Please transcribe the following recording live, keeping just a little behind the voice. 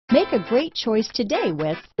Make a great choice today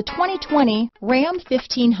with the 2020 Ram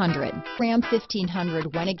 1500. Ram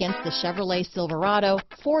 1500 went against the Chevrolet Silverado,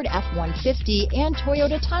 Ford F-150, and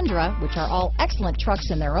Toyota Tundra, which are all excellent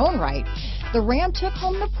trucks in their own right. The Ram took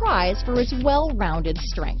home the prize for its well-rounded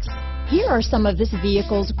strengths. Here are some of this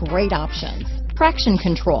vehicle's great options: traction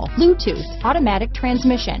control, Bluetooth, automatic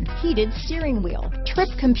transmission, heated steering wheel, trip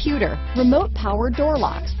computer, remote power door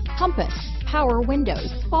locks, compass, power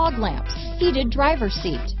windows, fog lamps, heated driver's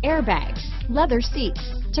seat, airbags, leather seats,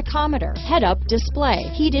 tachometer, head-up display,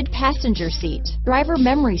 heated passenger seat, driver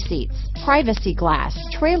memory seats, privacy glass,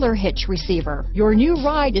 trailer hitch receiver. Your new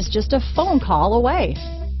ride is just a phone call away.